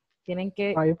V. Tienen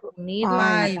que unir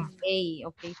la A,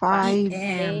 ok. 5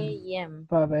 a.m.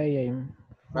 5 a.m.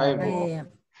 5 a.m.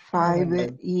 5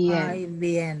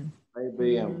 a.m.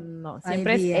 No,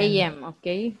 siempre es a.m., ok.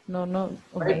 No,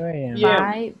 ok.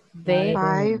 5 p.m.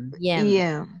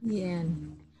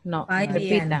 No, 5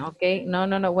 repitan, ok.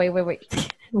 No, wait. Wait.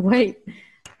 5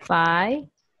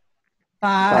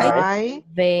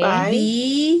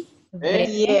 p.m.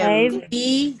 5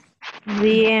 p.m.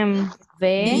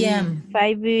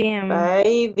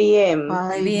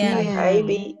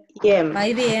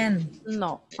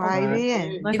 No. 5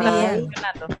 a.m. No estamos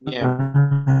funcionando.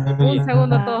 Un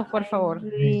segundo todos, por favor.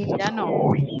 Ya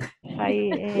no. 5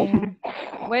 a.m.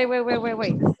 Wait.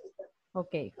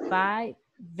 Ok. 5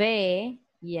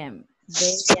 p.m.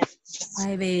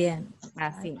 5 a.m.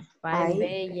 Así. 5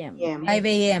 a.m. 5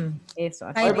 a.m. Eso.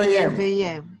 5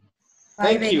 a.m.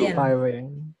 5 a.m. 5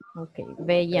 a.m. Okay.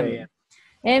 p.m.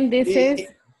 And this is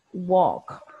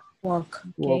walk. Walk.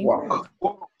 Okay.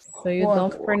 So you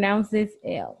don't pronounce this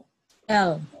L.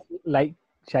 L. Like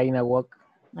China walk.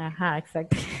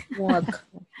 Exactly. Walk.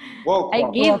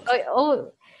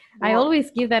 I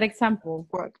always give that example.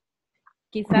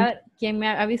 Quizá quien me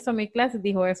ha visto mi clase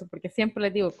dijo eso, porque siempre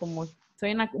les digo como,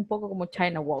 soy un poco como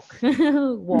China walk.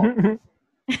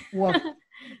 Walk.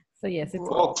 So yes, it's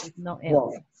walk. No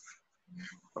L.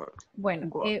 Walk.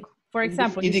 Bueno, for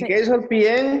example. In the case of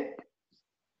PM?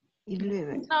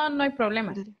 11. No hay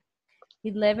problema.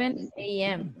 11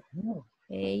 a.m.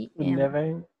 11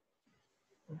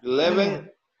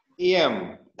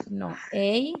 a.m. No,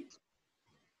 A.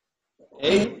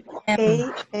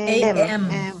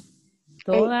 A.M.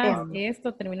 Todas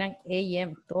esto terminan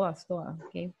AM, todas,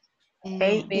 ¿ok?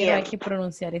 Pero hay que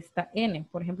pronunciar esta N.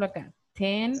 Por ejemplo acá,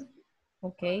 10,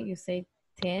 ok, you say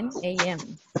 10 a.m.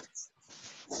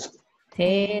 10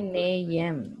 10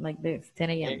 a.m. like this, 10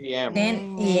 a.m.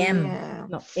 10 a.m.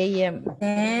 No, a.m.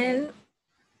 10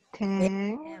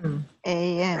 10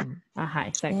 a.m. Ajá,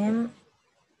 exacto.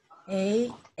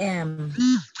 a.m.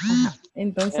 Ajá.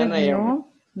 Entonces 10 a.m.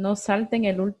 no salten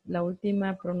la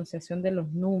última pronunciación de los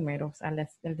números al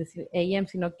decir a.m.,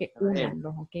 sino que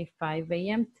únanlos, ¿ok? 5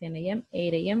 a.m., 10 a.m.,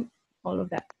 8 a.m., all of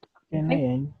that. 10 Okay?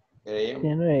 a.m. 10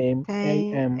 10 a.m. 10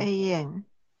 a.m. a.m.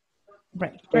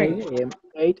 Right, 10 great. a.m.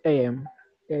 8 a.m.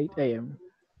 8 a.m.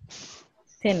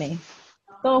 10 a.m.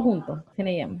 Todos juntos, 10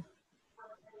 a.m.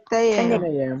 10 10 a.m.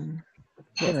 a.m.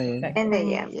 10 Yes, a.m. exactly. 10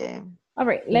 a.m. All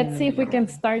right, let's see if we can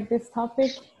start this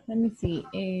topic. Let me see.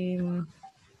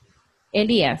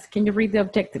 Elias, can you read the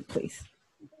objective, please?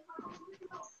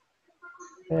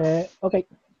 Okay,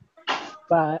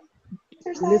 but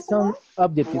lesson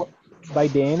objective. By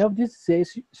the end of this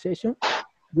session,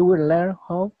 you will learn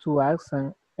how to ask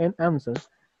and answer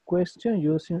questions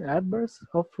using adverbs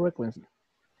of frequency.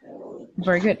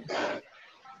 Very good.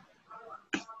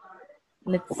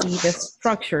 Let's see the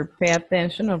structure. Pay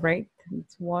attention, all right?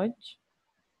 Let's watch.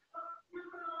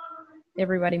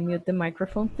 Everybody mute the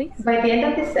microphone, please. By the end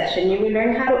of this session, you will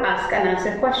learn how to ask and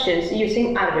answer questions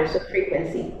using adverbs of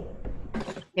frequency.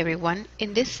 Everyone,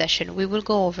 in this session we will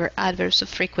go over adverbs of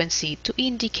frequency to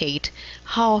indicate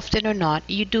how often or not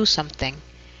you do something.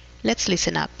 Let's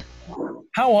listen up.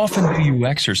 How often do you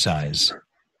exercise?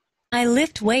 I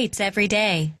lift weights every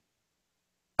day.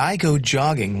 I go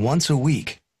jogging once a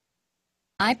week.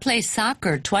 I play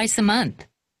soccer twice a month.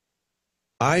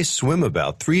 I swim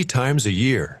about 3 times a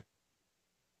year.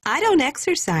 I don't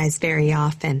exercise very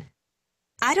often.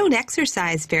 I don't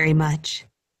exercise very much.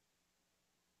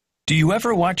 Do you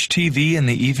ever watch TV in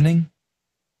the evening?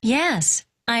 Yes,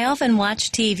 I often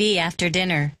watch TV after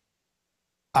dinner.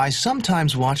 I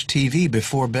sometimes watch TV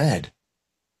before bed.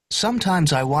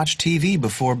 Sometimes I watch TV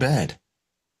before bed.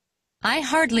 I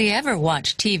hardly ever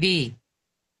watch TV.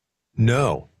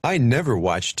 No, I never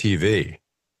watch TV.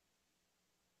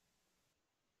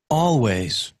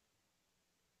 Always.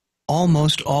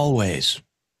 Almost always.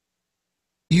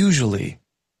 Usually.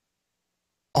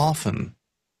 Often.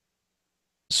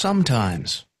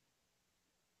 Sometimes.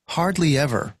 Hardly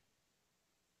ever.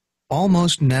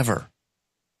 Almost never.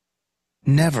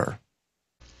 Never.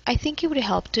 I think it would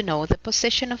help to know the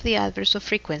position of the adverbs of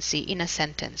frequency in a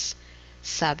sentence.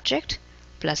 Subject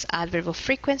plus adverb of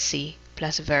frequency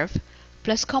plus verb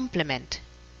plus complement.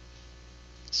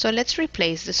 So let's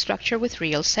replace the structure with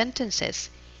real sentences.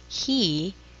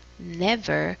 He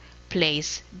never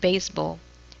plays baseball.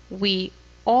 We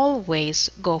always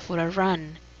go for a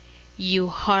run. You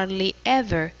hardly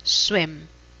ever swim.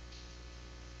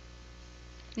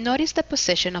 Notice the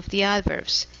position of the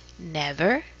adverbs.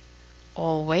 Never,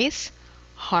 always,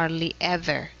 hardly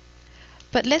ever.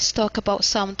 But let's talk about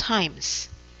sometimes.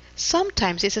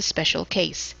 Sometimes is a special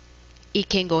case. It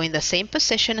can go in the same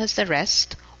position as the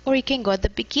rest, or it can go at the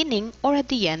beginning or at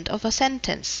the end of a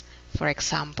sentence. For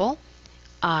example,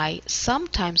 I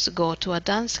sometimes go to a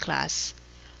dance class.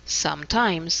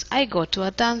 Sometimes I go to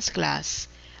a dance class.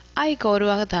 I go to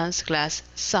a dance class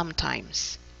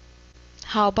sometimes.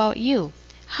 How about you?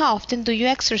 How often do you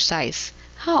exercise?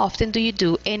 How often do you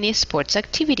do any sports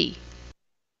activity?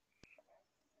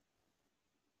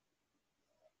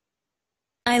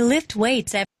 I lift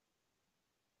weights every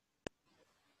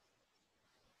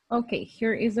Okay,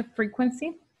 here is the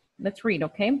frequency. Let's read,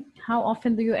 okay? How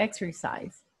often do you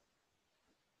exercise?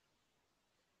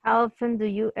 How often do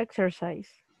you exercise?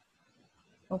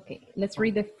 Okay, let's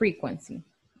read the frequency.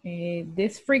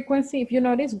 This frequency, if you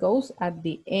notice, goes at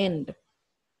the end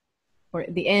or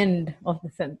the end of the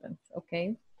sentence,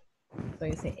 okay? So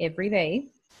you say every day.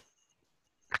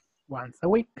 Once a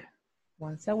week.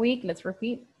 Once a week, let's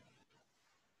repeat.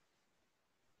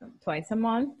 Twice a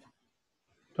month.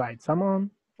 Twice a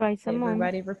month. Twice a month.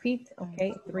 Everybody repeat,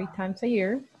 okay? 3 times a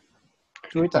year.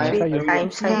 3 times a year.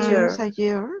 Times a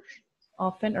year.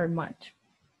 Often or much.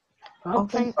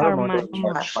 Often or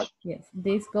much. Yes,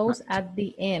 this goes at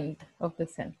the end of the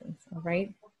sentence, all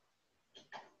right?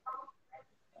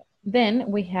 Then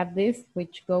we have this,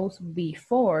 which goes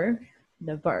before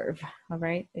the verb, all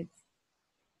right? It's,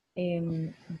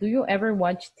 do you ever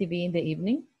watch TV in the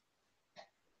evening?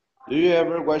 Do you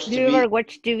ever watch Do you ever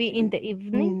watch TV in the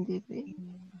evening?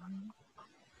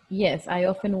 Yes, I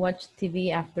often watch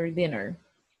TV after dinner.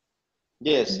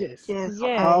 Yes. Yes. Yes.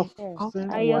 I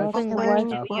often watch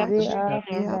TV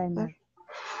after dinner.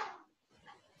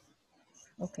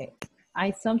 Okay. I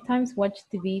sometimes watch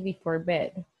TV before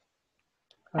bed.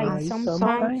 I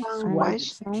sometimes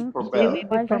watch TV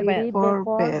before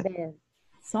bed.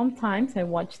 Sometimes I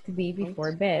watch TV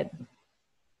before bed.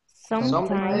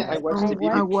 Sometimes I watch TV.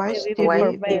 I watch Watch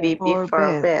TV TV before before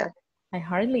bed. bed. I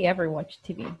hardly ever watch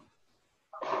TV.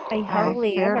 I I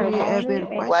hardly ever hardly watch ever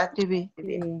TV. watch TV.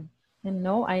 And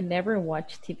no, I never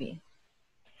watch TV.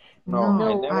 No, I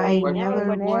No, never I watch never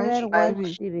watch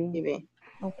Watch TV. TV.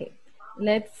 Okay,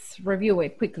 let's review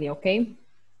it quickly, okay?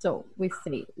 So we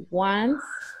say once,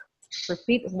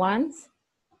 repeat once,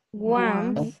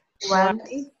 Once,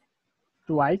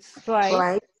 twice,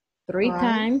 Twice. three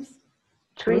times,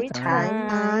 Three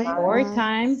times. four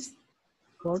times.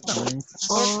 4 times.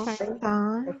 Four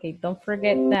times. Okay, don't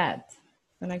forget that.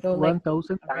 Gonna go like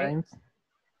 1,000 right? times.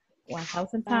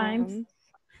 1,000 times.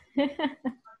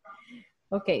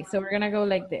 Okay, so we're gonna go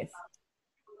like this.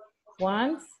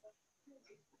 Once,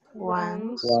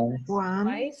 Once,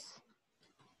 twice,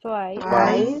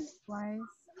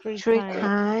 three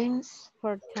times,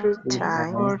 four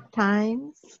Time. 4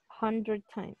 times, 100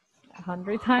 times.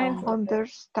 100 times. 100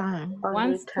 times.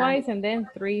 Once, twice, and then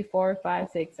 3, 4, 5,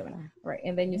 6, 7. Right,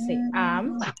 and then you say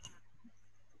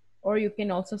or you can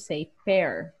also say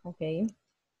pair. Okay.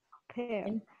 Pair.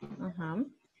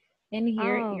 And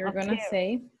here Oh, you're a gonna pair.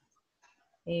 say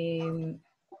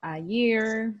a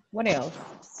year. What else?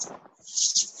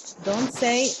 Don't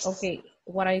say, okay,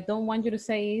 what I don't want you to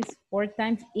say is 4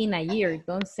 times in a year.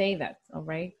 Don't say that, all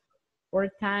right? 4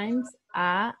 times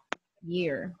a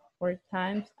year. 4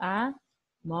 times a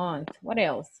month. What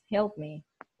else? Help me.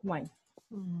 Come on.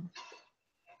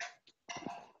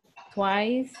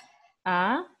 Twice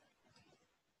a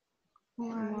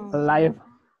Alive.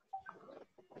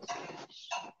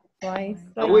 Twice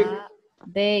A week.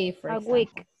 day, for A example.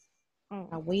 week.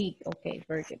 A week. Okay,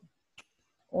 very good.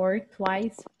 Or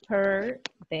twice per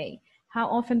day. How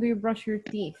often do you brush your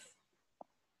teeth?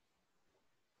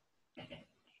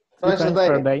 3 times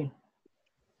per day.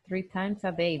 3 times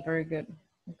a day. Very good.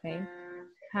 Okay.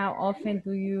 How often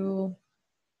do you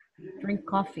drink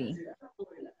coffee?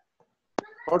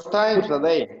 4 times a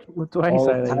day. Twice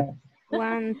a day.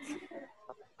 Once.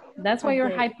 That's why a you're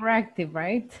day. hyperactive,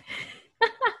 right?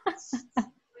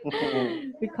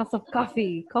 Because of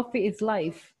coffee. Coffee is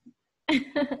life.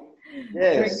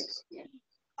 Yes.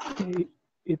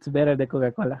 It's better than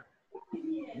Coca-Cola.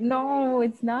 No,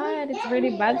 it's not. It's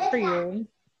really bad for you.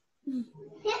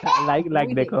 Like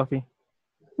the coffee.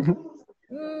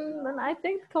 I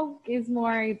think Coke is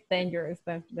more dangerous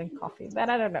than coffee, but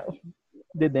I don't know.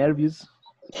 The nervous.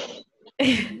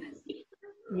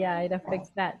 Yeah, it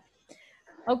affects that.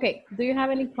 Okay, do you have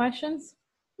any questions?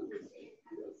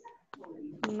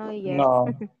 Not yet. No.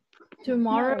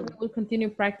 Tomorrow we'll continue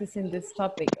practicing this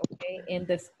topic, okay? And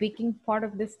the speaking part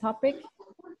of this topic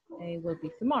will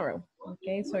be tomorrow,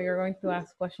 okay? So you're going to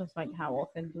ask questions like, how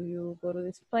often do you go to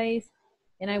this place?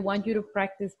 And I want you to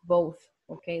practice both,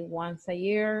 okay? Once a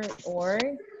year or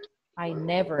I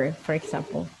never, for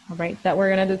example, all right? That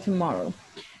we're gonna do tomorrow.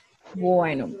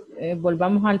 Bueno,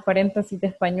 volvamos al paréntesis de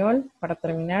español para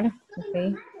terminar,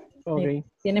 ok? Okay.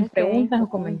 ¿Tienen preguntas o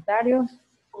comentarios?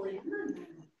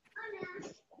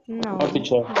 No.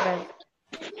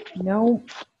 No.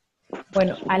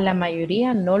 Bueno, a la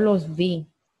mayoría no los vi.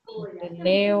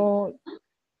 Leo,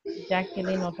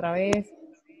 Jacqueline otra vez.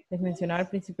 Les mencionaba al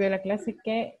principio de la clase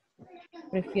que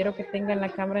prefiero que tengan la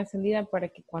cámara encendida para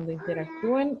que cuando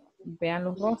interactúen vean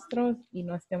los rostros y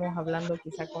no estemos hablando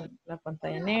quizá con la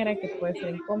pantalla negra, que puede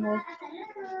ser incómodo.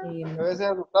 A veces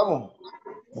asustamos.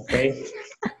 Ok.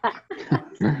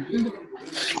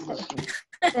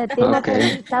 Sentimos que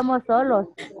estamos solos.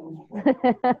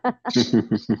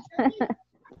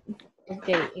 Ok,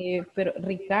 pero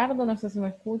Ricardo, no sé si me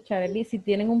escucha, Arely, si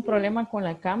tienen un problema con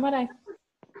la cámara,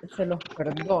 se los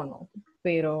perdono,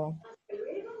 pero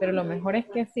lo mejor es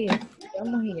que sí,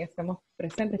 estemos y estemos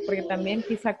presentes, porque también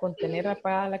quizá con tener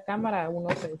apagada la cámara uno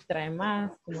se distrae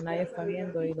más, como nadie está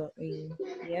viendo y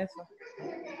eso.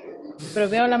 Pero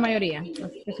veo la mayoría,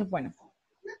 así que eso es bueno.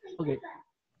 Okay.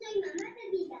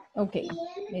 Okay,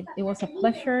 it was a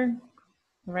pleasure,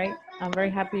 right? I'm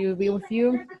very happy to be with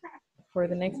you for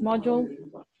the next module.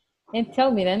 And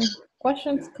tell me then,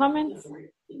 questions, comments?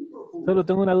 Solo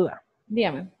tengo una duda.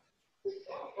 Dígame.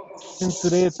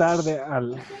 Entré tarde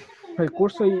al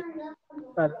curso y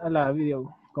a la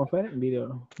videoconferencia,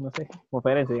 no sé,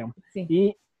 conferencia, digamos. Sí.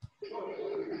 Y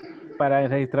para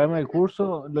registrarme al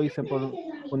curso lo hice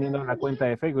poniendo la cuenta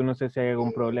de Facebook. No sé si hay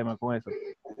algún problema con eso.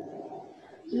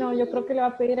 No, yo creo que le va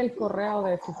a pedir el correo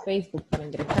de su Facebook para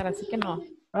ingresar, así que no.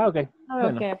 Ah, ok. No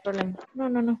veo que haya problema.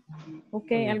 No.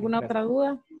 Ok, ¿alguna otra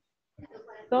duda?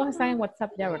 Todos están en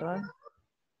WhatsApp ya, ¿verdad?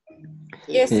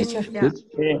 Yes, teacher.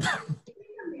 Sí.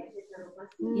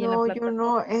 No, yo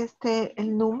no,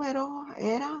 el número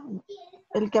era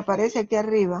el que aparece aquí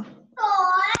arriba.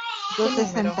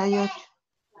 268.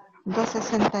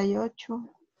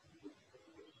 268.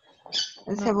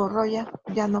 Se borró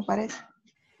ya no aparece.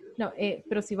 No,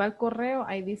 pero si va al correo,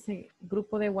 ahí dice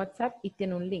grupo de WhatsApp y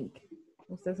tiene un link.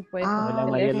 Usted se puede con Hola, su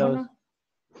Marielos. teléfono.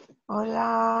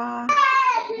 Hola.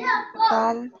 ¿Qué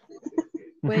tal?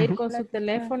 Puede ir con su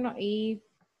teléfono y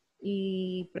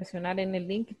presionar en el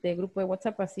link de grupo de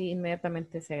WhatsApp, así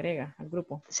inmediatamente se agrega al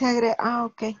grupo. Se agrega,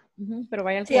 ok. Pero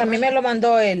vaya al Sí, a correo. mí me lo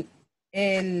mandó el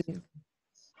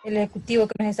ejecutivo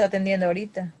que nos está atendiendo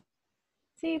ahorita.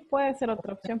 Sí, puede ser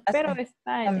otra opción, pero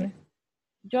está en...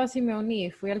 Yo así me uní,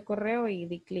 fui al correo y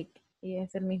di clic y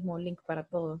es el mismo link para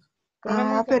todos.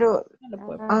 Pero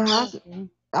Ajá.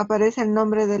 aparece el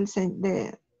nombre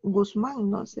de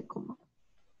Guzmán, no sé cómo.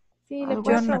 Sí, le Algo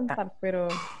puedo así. preguntar, pero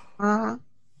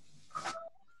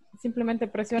simplemente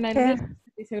presiona el link,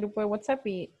 dice grupo de WhatsApp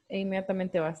e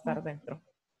inmediatamente va a estar dentro.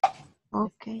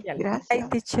 Ok, gracias. Hi,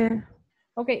 teacher.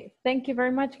 Ok, thank you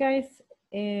very much, guys.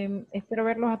 Espero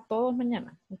verlos a todos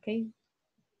mañana, ok?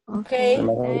 Okay.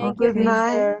 Thank Good you,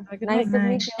 night. teacher. Have a good Nice night. to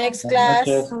meet you. Next class.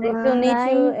 Nice to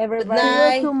meet you, everybody. Good See you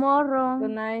night. tomorrow.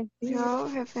 Good night. Chao,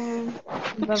 jefe.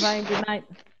 Bye-bye, good night.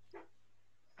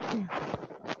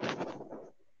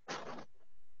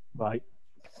 Bye.